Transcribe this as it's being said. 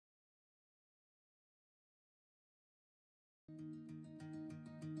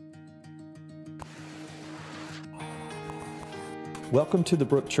Welcome to the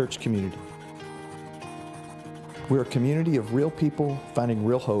Brook Church Community. We're a community of real people finding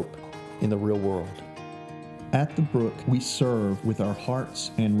real hope in the real world. At the Brook, we serve with our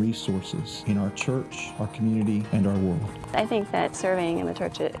hearts and resources in our church, our community, and our world. I think that serving in the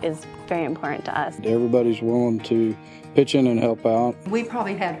church is very important to us. Everybody's willing to pitch in and help out. We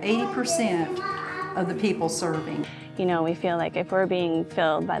probably have 80% of the people serving. You know, we feel like if we're being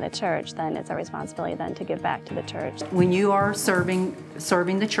filled by the church, then it's our responsibility then to give back to the church. When you are serving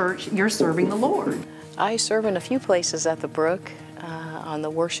the church, you're serving the Lord. I serve in a few places at the Brook, on the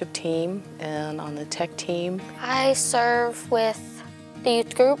worship team and on the tech team. I serve with the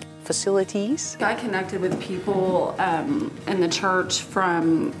youth group. Facilities. I connected with people in the church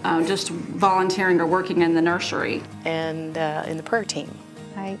from just volunteering or working in the nursery. And in the prayer team.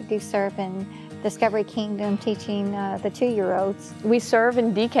 I do serve in Discovery Kingdom teaching the 2-year-olds. We serve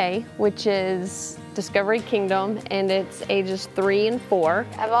in DK, which is Discovery Kingdom, and it's ages 3 and 4.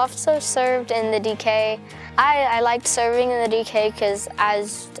 I've also served in the DK. I liked serving in the DK because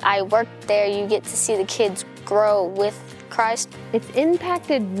as I worked there, you get to see the kids grow with Christ. It's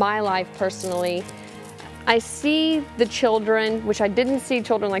impacted my life personally. I see the children, which I didn't see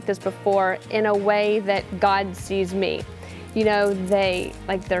children like this before, in a way that God sees me. You know,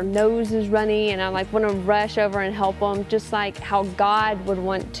 their nose is runny and I want to rush over and help them, just like how God would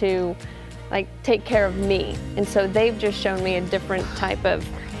want to take care of me. And so they've just shown me a different type of,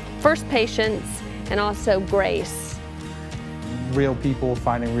 first, patience and also grace. Real people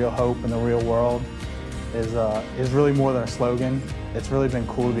finding real hope in the real world is really more than a slogan. It's really been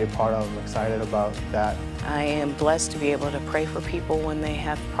cool to be a part of. I'm excited about that. I am blessed to be able to pray for people when they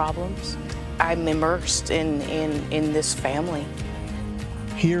have problems. I'm immersed in this family.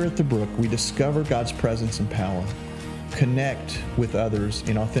 Here at the Brook, we discover God's presence and power, connect with others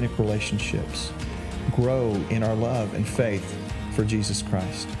in authentic relationships, grow in our love and faith for Jesus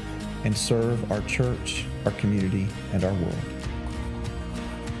Christ, and serve our church, our community, and our world.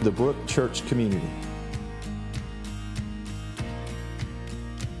 The Brook Church Community.